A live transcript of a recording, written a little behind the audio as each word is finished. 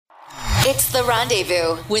It's The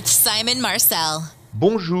Rendezvous with Simon Marcel.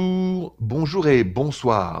 Bonjour, bonjour et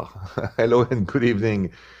bonsoir. Hello and good evening.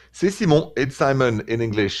 C'est Simon, it's Simon in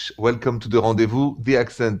English. Welcome to The Rendezvous. The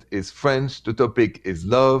accent is French. The topic is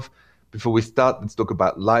love. Before we start, let's talk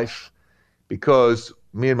about life. Because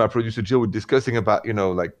me and my producer Jill were discussing about,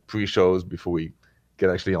 like pre-shows before we get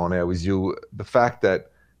actually on air with you, the fact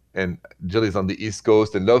that, and Jill is on the East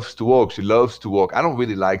Coast and loves to walk. She loves to walk. I don't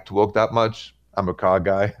really like to walk that much. I'm a car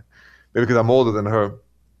guy, maybe because I'm older than her.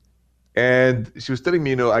 And she was telling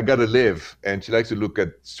me, I gotta live, and she likes to look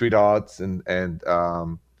at street arts and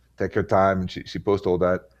take her time. And she posts all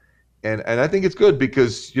that, and I think it's good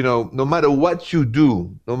because no matter what you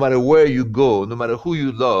do, no matter where you go, no matter who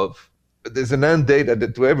you love, there's an end date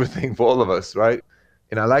to everything for all of us, right?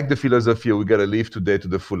 And I like the philosophy we gotta live today to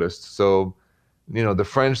the fullest. So, the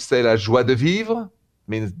French say la joie de vivre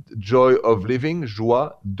means joy of living,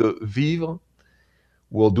 joie de vivre.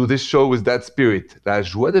 We'll do this show with that spirit, la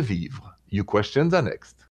joie de vivre. Your questions are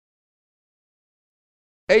next.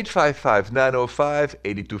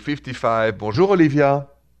 855-905-8255. Bonjour, Olivia.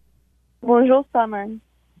 Bonjour, Simon.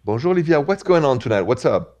 Bonjour, Olivia. What's going on tonight? What's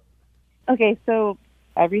up? Okay, so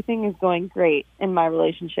everything is going great in my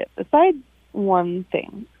relationship, besides one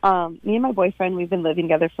thing. Me and my boyfriend, we've been living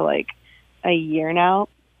together for like a year now,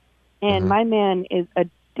 and my man is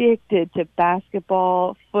addicted to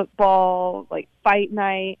basketball, football, like fight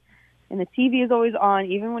night, and the TV is always on,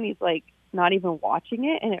 even when he's like not even watching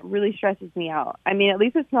it, and it really stresses me out. I mean, at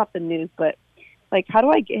least it's not the news, but like, how do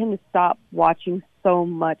I get him to stop watching so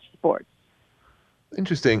much sports?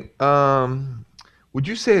 Interesting. Would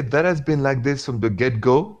you say that has been like this from the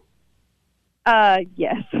get-go?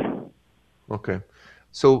 Yes. Okay.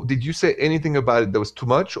 So did you say anything about it that was too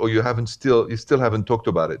much, or you still haven't talked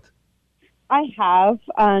about it? I have,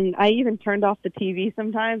 and I even turned off the TV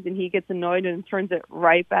sometimes, and he gets annoyed and turns it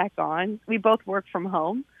right back on. We both work from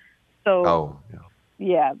home, so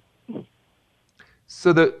yeah.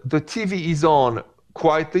 So the TV is on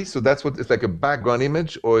quietly, so that's what it's like, a background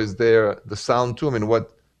image, or is there the sound too? I mean,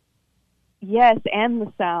 what? Yes, and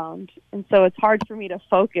the sound, and so it's hard for me to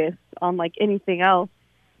focus on like anything else.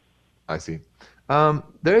 I see.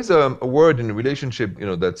 There is a word in a relationship,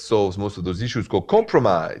 that solves most of those issues, called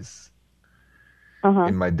compromise.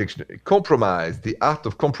 In my dictionary, compromise, the art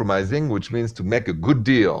of compromising, which means to make a good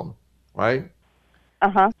deal, right?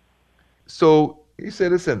 So you say,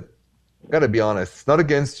 listen, I gotta be honest, it's not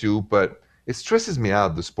against you, but it stresses me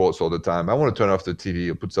out, the sports all the time. I want to turn off the TV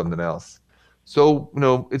or put something else. So,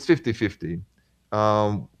 it's 50-50.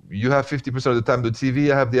 You have 50% of the time the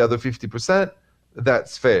TV, I have the other 50%.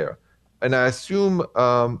 That's fair. And I assume,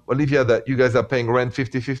 Olivia, that you guys are paying rent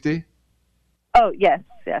 50-50? Oh, yes,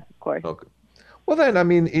 of course. Okay. Well, then, I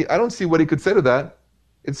mean, I don't see what he could say to that.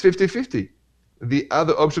 It's 50-50. The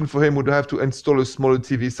other option for him would have to install a smaller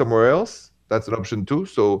TV somewhere else. That's an option too.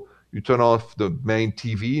 So you turn off the main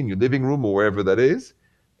TV in your living room or wherever that is,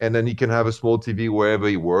 and then he can have a small TV wherever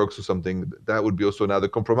he works or something. That would be also another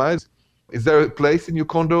compromise. Is there a place in your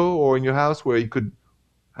condo or in your house where you could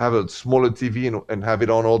have a smaller TV and have it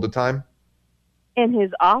on all the time? In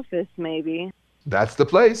his office, maybe. That's the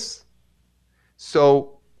place.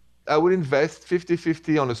 So I would invest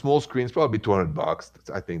 50-50 on a small screen. It's probably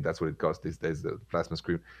 $200. I think that's what it costs these days, the plasma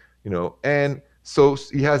screen. And so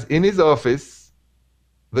he has in his office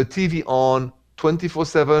the TV on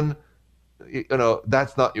 24/7.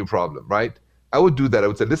 That's not your problem, right? I would do that. I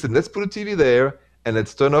would say, listen, let's put a TV there and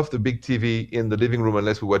let's turn off the big TV in the living room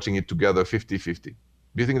unless we're watching it together 50-50. Do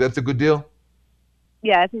you think that's a good deal?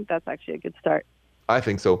 Yeah, I think that's actually a good start. I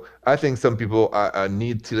think so. I think some people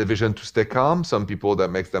need television to stay calm. Some people, that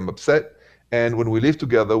makes them upset. And when we live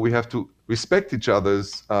together, we have to respect each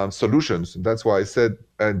other's solutions. And that's why I said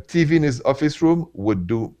a TV in his office room would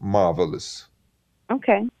do marvelous.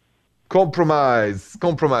 Okay. Compromise,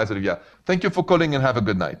 Olivia. Thank you for calling and have a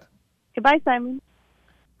good night. Goodbye, Simon.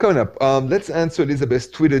 Coming up, let's answer Elizabeth's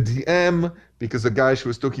Twitter DM, because the guy she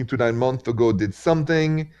was talking to 9 months ago did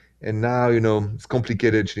something. And now, it's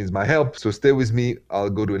complicated. She needs my help. So stay with me.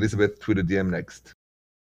 I'll go to Elizabeth's Twitter DM next.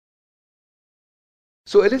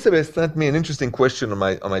 So Elizabeth sent me an interesting question on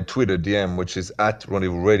my Twitter DM, which is at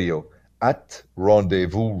Rendezvous Radio. At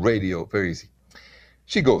Rendezvous Radio. Very easy.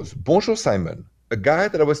 She goes, Bonjour, Simon. A guy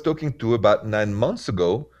that I was talking to about 9 months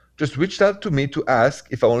ago just reached out to me to ask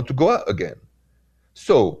if I wanted to go out again.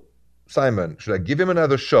 So, Simon, should I give him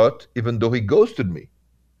another shot even though he ghosted me?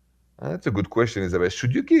 That's a good question, Elizabeth.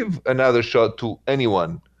 Should you give another shot to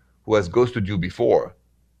anyone who has ghosted you before?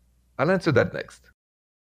 I'll answer that next.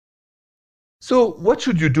 So what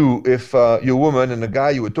should you do if your woman and a guy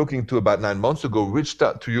you were talking to about 9 months ago reached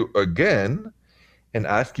out to you again and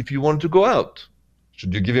ask if you want to go out.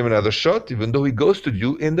 Should you give him another shot even though he ghosted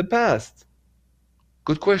you in the past?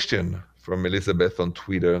 Good question from Elizabeth on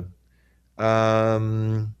Twitter.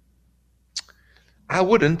 I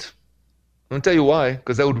wouldn't. I'll tell you why.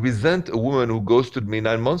 Because I would resent a woman who ghosted me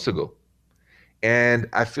 9 months ago. And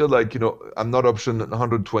I feel like, I'm not option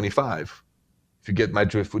 125, if you get my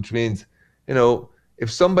drift, which means, if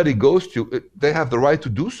somebody ghosts you, they have the right to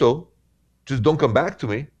do so. Just don't come back to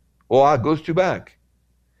me, or I'll ghost you back.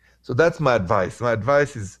 So that's my advice. My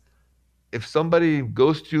advice is, if somebody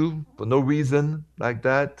ghosts you for no reason like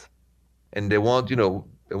that, and they want to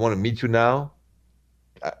meet you now,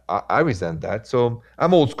 I resent that. So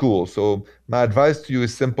I'm old school. So my advice to you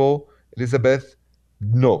is simple, Elizabeth,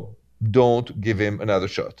 no, don't give him another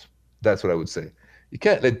shot. That's what I would say. You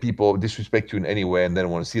can't let people disrespect you in any way and then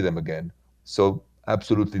want to see them again. So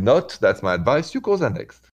absolutely not. That's my advice. You call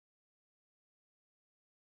next.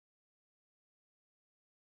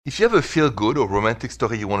 If you have a feel-good or romantic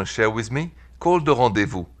story you want to share with me, call the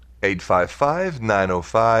rendezvous,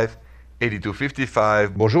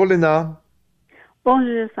 855-905-8255. Bonjour, Lena.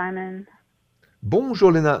 Bonjour, Simon.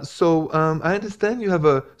 Bonjour, Lena. So I understand you have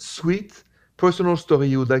a sweet personal story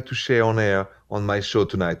you would like to share on air on my show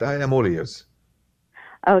tonight. I am all ears.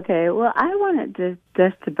 Okay, well, I wanted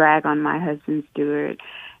just to brag on my husband, Stuart.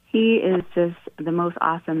 He is just the most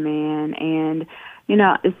awesome man, and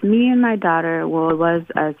it's me and my daughter. Well, it was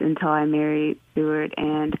us until I married Stuart,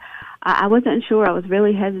 and I wasn't sure. I was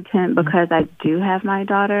really hesitant because I do have my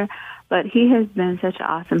daughter, but he has been such an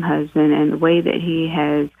awesome husband, and the way that he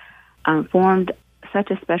has formed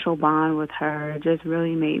such a special bond with her just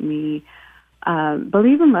really made me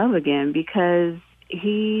believe in love again, because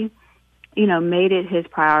he, made it his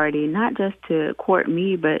priority not just to court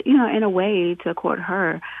me, but, in a way to court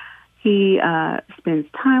her. He spends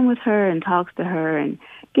time with her and talks to her and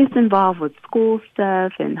gets involved with school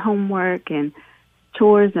stuff and homework and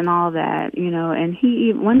chores and all that,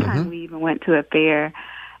 and one time we even went to a fair,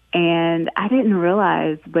 and I didn't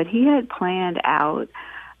realize, but he had planned out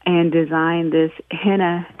and designed this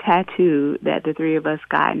henna tattoo that the three of us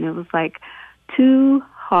got, and it was like 2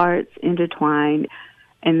 hearts intertwined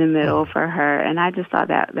in the middle for her, and I just thought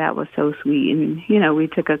that was so sweet. And we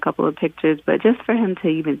took a couple of pictures, but just for him to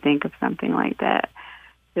even think of something like that,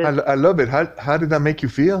 I love it. How did that make you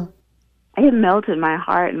feel? It melted my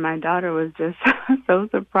heart, and my daughter was just so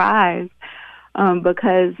surprised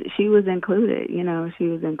because she was included. She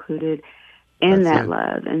was included in that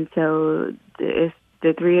love, and so it's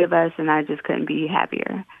the three of us, and I just couldn't be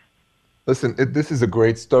happier. Listen, this is a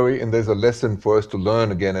great story, and there's a lesson for us to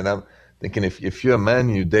learn again. And I'm thinking, if you're a man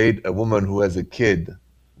and you date a woman who has a kid,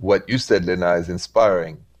 what you said, Lena, is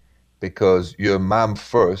inspiring, because you're a mom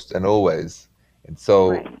first and always. And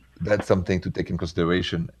so that's something to take in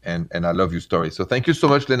consideration. And I love your story. So thank you so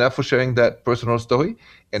much, Lena, for sharing that personal story,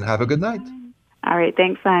 and have a good night. All right.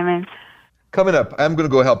 Thanks, Simon. Coming up, I'm going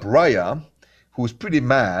to go help Raya, who's pretty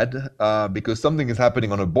mad because something is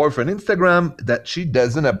happening on her boyfriend Instagram that she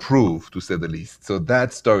doesn't approve, to say the least. So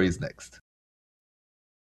that story is next.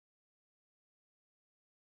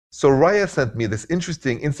 So Raya sent me this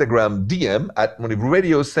interesting Instagram DM at Moniv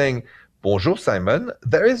Radio saying, "Bonjour, Simon.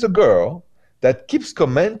 There is a girl that keeps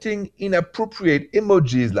commenting inappropriate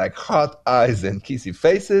emojis like heart eyes and kissy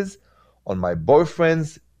faces on my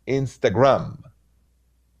boyfriend's Instagram.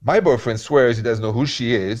 My boyfriend swears he doesn't know who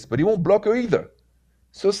she is, but he won't block her either.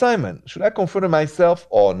 So Simon, should I confront her myself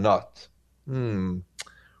or not?"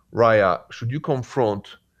 Raya, should you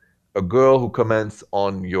confront a girl who comments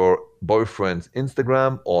on your boyfriend's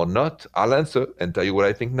Instagram or not? I'll answer and tell you what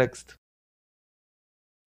I think next.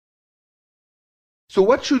 So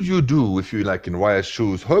what should you do if you're like in Raya's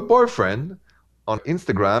shoes? Her boyfriend on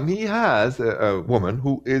Instagram, he has a woman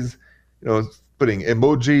who is, putting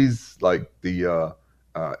emojis like the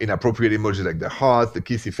inappropriate emojis like the hearts, the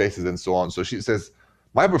kissy faces, and so on. So she says,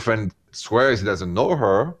 my boyfriend swears he doesn't know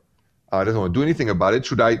her, doesn't want to do anything about it.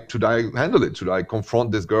 Should I handle it? Should I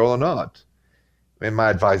confront this girl or not? And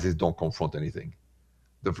my advice is, don't confront anything.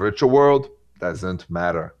 The virtual world doesn't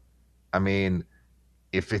matter. I mean,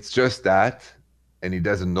 if it's just that and he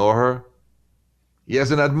doesn't know her, he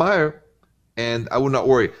doesn't admire, and I would not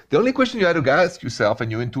worry. The only question you have to ask yourself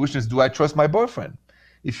and your intuition is, do I trust my boyfriend?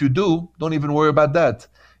 If you do, don't even worry about that,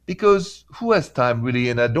 because who has time really?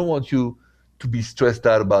 And I don't want you to be stressed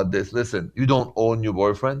out about this. Listen, you don't own your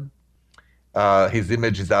boyfriend. His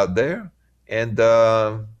image is out there, and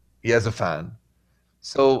he has a fan.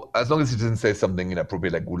 So as long as he doesn't say something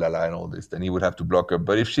inappropriate like ooh la la and all this, then he would have to block her.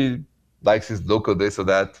 But if she likes his look or this or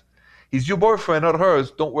that, he's your boyfriend, not hers.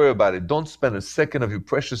 Don't worry about it. Don't spend a second of your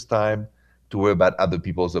precious time to worry about other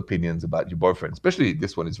people's opinions about your boyfriend. Especially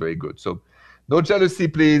this one is very good. So no jealousy,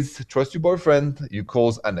 please. Trust your boyfriend. Your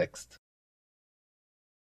calls are next.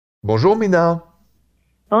 Bonjour, Mina.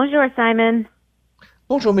 Bonjour, Simon.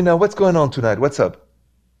 Bonjour, Mina. What's going on tonight? What's up?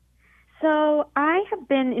 So I have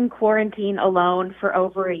been in quarantine alone for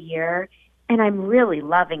over a year, and I'm really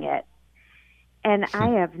loving it. And I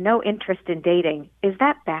have no interest in dating. Is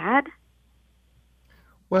that bad?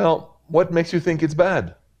 Well, what makes you think it's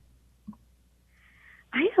bad?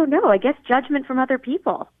 I don't know. I guess judgment from other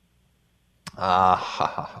people.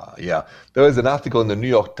 Yeah. There was an article in the New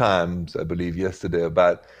York Times, I believe, yesterday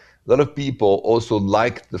about a lot of people also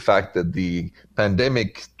liked the fact that the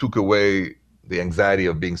pandemic took away the anxiety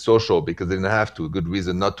of being social because they didn't have to, a good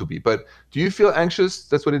reason not to be. But do you feel anxious?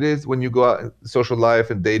 That's what it is when you go out in social life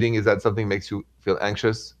and dating? Is that something that makes you feel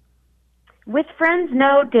anxious? With friends,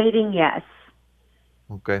 no. Dating, yes.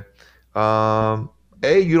 Okay.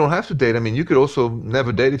 You don't have to date. I mean, you could also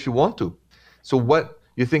never date if you want to. So what,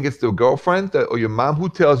 you think it's the girlfriend or your mom? Who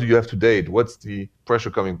tells you have to date? What's the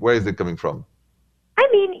pressure coming? Where is it coming from? I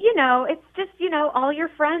mean, it's just, all your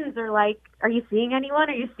friends are like, are you seeing anyone?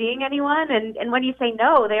 Are you seeing anyone? And when you say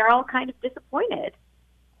no, they are all kind of disappointed.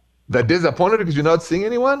 They're disappointed because you're not seeing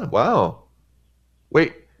anyone? Wow.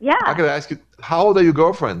 Wait. Yeah. I gotta ask you, how old are your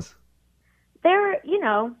girlfriends? They're,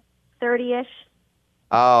 30-ish.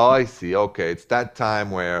 Oh, I see. Okay. It's that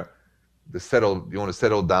time where you want to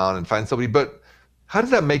settle down and find somebody. But how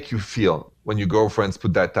does that make you feel when your girlfriends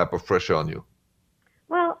put that type of pressure on you?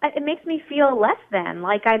 Well, it makes me feel less than.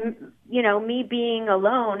 Like I'm, me being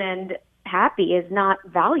alone and happy is not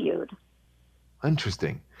valued.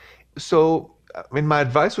 Interesting. So, I mean, my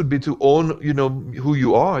advice would be to own, who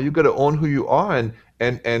you are. You got to own who you are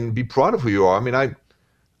and be proud of who you are. I mean,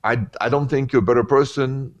 I don't think you're a better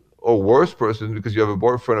person or worse person because you have a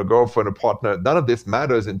boyfriend, a girlfriend, a partner. None of this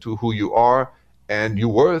matters into who you are and your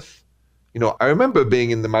worth. I remember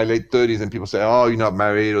being in my late 30s and people say, oh, you're not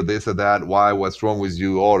married or this or that. Why? What's wrong with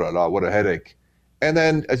you? Oh, la, la, what a headache. And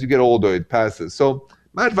then as you get older, it passes. So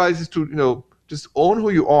my advice is to, just own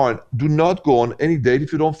who you are and do not go on any date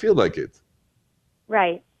if you don't feel like it.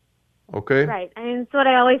 Right. Okay? Right. I mean, it's what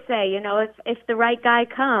I always say, if the right guy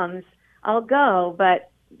comes, I'll go. But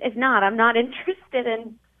if not, I'm not interested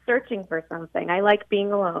in searching for something. I like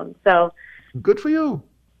being alone. So good for you.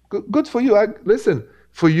 Good for you. Listen.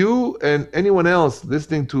 For you and anyone else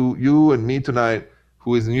listening to you and me tonight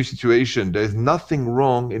who is in your situation, there's nothing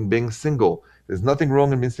wrong in being single. There's nothing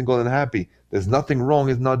wrong in being single and happy. There's nothing wrong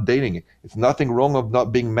in not dating. It's nothing wrong of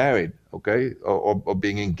not being married, okay? Or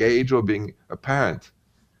being engaged or being a parent.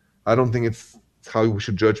 I don't think it's how we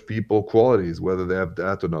should judge people qualities, whether they have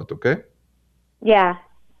that or not, okay? Yeah.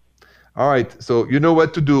 All right, so you know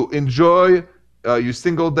what to do. Enjoy your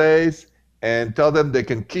single days. And tell them they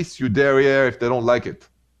can kiss you derriere if they don't like it.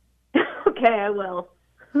 Okay, I will.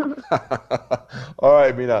 All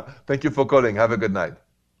right, Mina. Thank you for calling. Have a good night.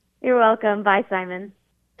 You're welcome. Bye, Simon.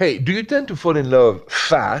 Hey, do you tend to fall in love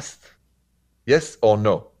fast? Yes or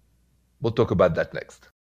no? We'll talk about that next.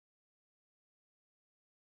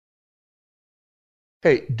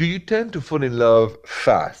 Hey, do you tend to fall in love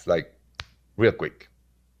fast, like real quick?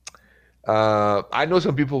 I know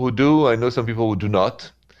some people who do. I know some people who do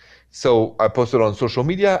not. So I posted on social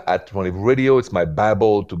media at Rendezvous Radio. It's my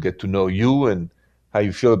Bible to get to know you and how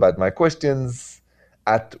you feel about my questions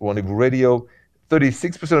at Rendezvous Radio.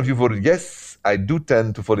 36% of you voted yes, I do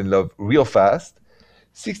tend to fall in love real fast.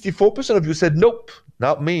 64% of you said nope,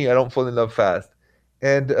 not me, I don't fall in love fast.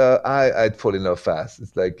 And I'd fall in love fast.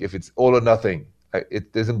 It's like if it's all or nothing,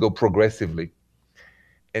 it doesn't go progressively.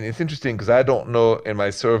 And it's interesting because I don't know in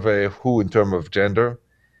my survey who in terms of gender.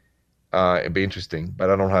 It'd be interesting, but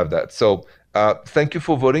I don't have that. So thank you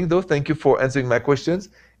for voting, though. Thank you for answering my questions.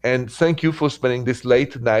 And thank you for spending this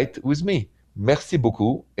late night with me. Merci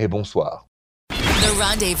beaucoup et bonsoir. The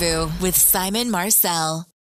Rendezvous with Simon Marcel.